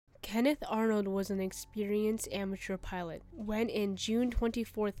Kenneth Arnold was an experienced amateur pilot when in June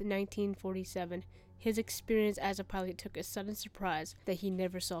 24th, 1947, his experience as a pilot took a sudden surprise that he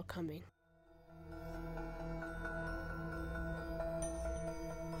never saw coming.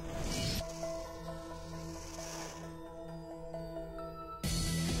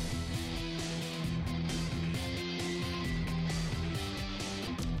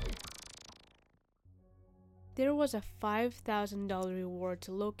 There was a $5,000 reward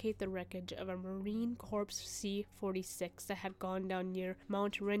to locate the wreckage of a Marine Corps C-46 that had gone down near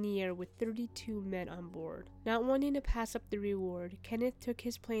Mount Rainier with 32 men on board. Not wanting to pass up the reward, Kenneth took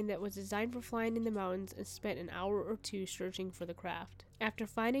his plane that was designed for flying in the mountains and spent an hour or two searching for the craft. After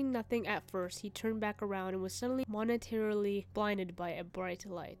finding nothing at first, he turned back around and was suddenly momentarily blinded by a bright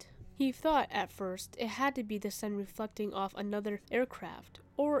light. He thought at first it had to be the sun reflecting off another aircraft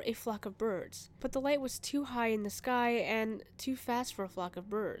or a flock of birds, but the light was too high in the sky and too fast for a flock of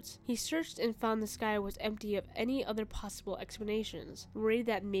birds. He searched and found the sky was empty of any other possible explanations. Worried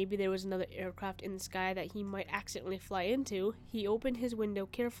that maybe there was another aircraft in the sky that he might accidentally fly into, he opened his window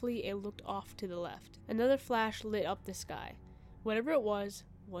carefully and looked off to the left. Another flash lit up the sky. Whatever it was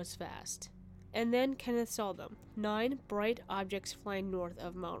fast. And then Kenneth saw them. 9 bright objects flying north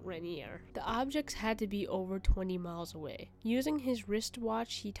of Mount Rainier. The objects had to be over 20 miles away. Using his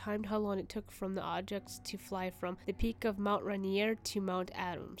wristwatch, he timed how long it took from the objects to fly from the peak of Mount Rainier to Mount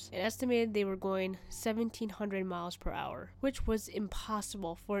Adams, and estimated they were going 1,700 miles per hour, which was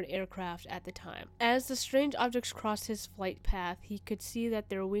impossible for an aircraft at the time. As the strange objects crossed his flight path, he could see that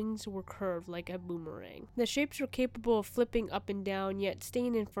their wings were curved like a boomerang. The shapes were capable of flipping up and down, yet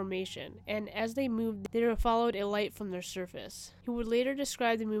staying in formation, and as they moved, they followed a light from their surface. He would later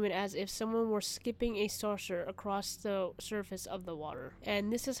describe the movement as if someone were skipping a saucer across the surface of the water.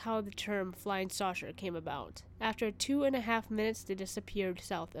 And this is how the term flying saucer came about. After 2.5 minutes, they disappeared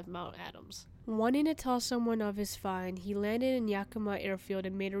south of Mount Adams. Wanting to tell someone of his find, he landed in Yakima Airfield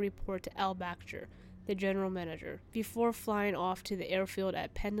and made a report to Al Baxter, the general manager, before flying off to the airfield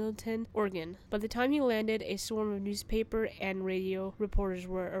at Pendleton, Oregon. By the time he landed, a swarm of newspaper and radio reporters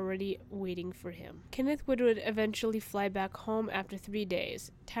were already waiting for him. Kenneth would eventually fly back home after 3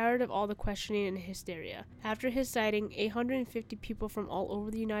 days, tired of all the questioning and hysteria. After his sighting, 850 people from all over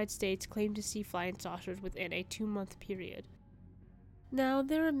the United States claimed to see flying saucers within a 2-month period. Now,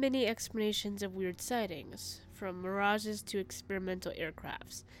 there are many explanations of weird sightings, from mirages to experimental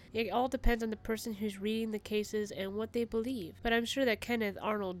aircrafts. It all depends on the person who's reading the cases and what they believe, but I'm sure that Kenneth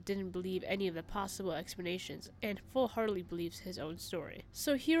Arnold didn't believe any of the possible explanations and full-heartedly believes his own story.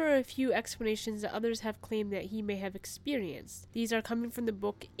 So here are a few explanations that others have claimed that he may have experienced. These are coming from the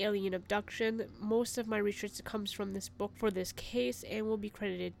book Alien Abduction. Most of my research comes from this book for this case and will be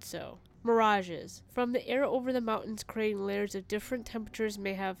credited so. Mirages. From the air over the mountains creating layers of different temperatures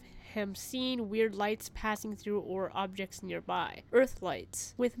may have him seen weird lights passing through or objects nearby. Earth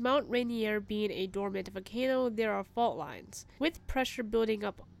lights. With Mount Rainier being a dormant volcano, there are fault lines. With pressure building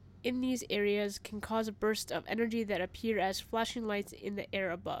up in these areas can cause a burst of energy that appear as flashing lights in the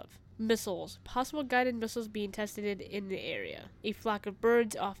air above. Missiles. Possible guided missiles being tested in the area. A flock of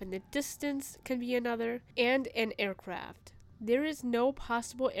birds off in the distance can be another. And an aircraft. There is no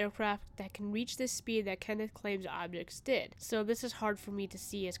possible aircraft that can reach the speed that Kenneth claims objects did, so this is hard for me to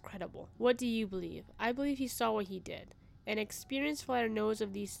see as credible. What do you believe? I believe he saw what he did. An experienced flyer knows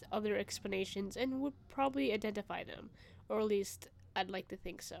of these other explanations and would probably identify them, or at least I'd like to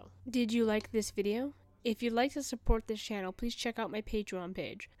think so. Did you like this video? If you'd like to support this channel, please check out my Patreon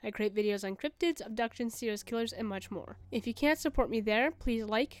page. I create videos on cryptids, abductions, serial killers, and much more. If you can't support me there, please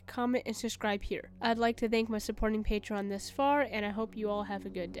like, comment, and subscribe here. I'd like to thank my supporting Patreon this far, and I hope you all have a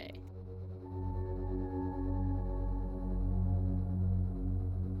good day.